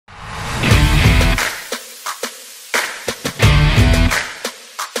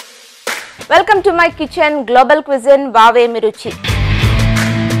Welcome to my kitchen, Global Cuisine, Wow Emi Ruchi.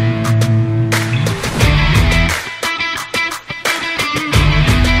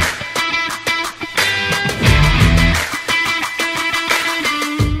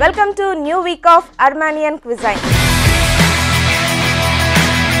 Welcome to new week of Armenian cuisine.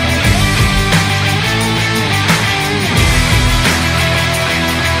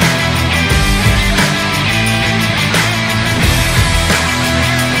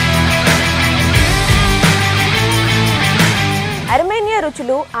 Armenia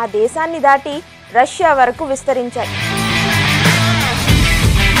రుచులు ఆ దేశాన్ని దాటి Russia వరకు విస్తరించాయి.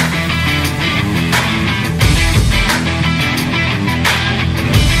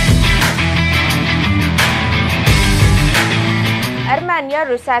 అర్మేనియా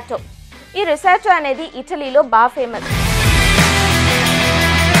రిసాటో. ఈ రిసాటో అనేది ఇటలీలో బాగా ఫేమస్.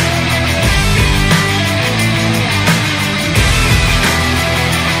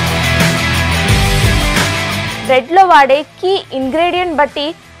 బ్రెడ్ లో వాడే కీ ఇంగ్రీడియంట్ బట్టి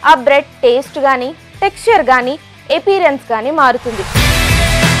ఆ బ్రెడ్ టేస్ట్ గానీ, టెక్స్చర్ గానీ, అపియరెన్స్ గానీ మారుతుంది.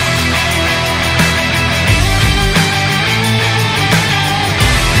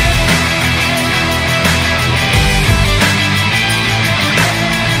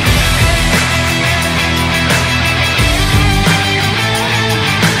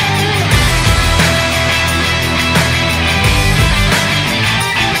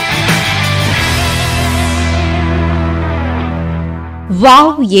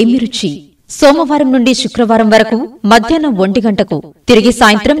 వావ్ ఏమి రుచి. సోమవారం నుండి శుక్రవారం వరకు మధ్యాహ్నం 1 గంటకు, తిరిగి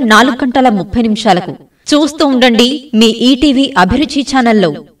సాయంత్రం 4:30 చూస్తూ ఉండండి మీ ఈటీవీ అభిరుచి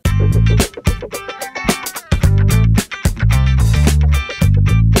ఛానల్లో.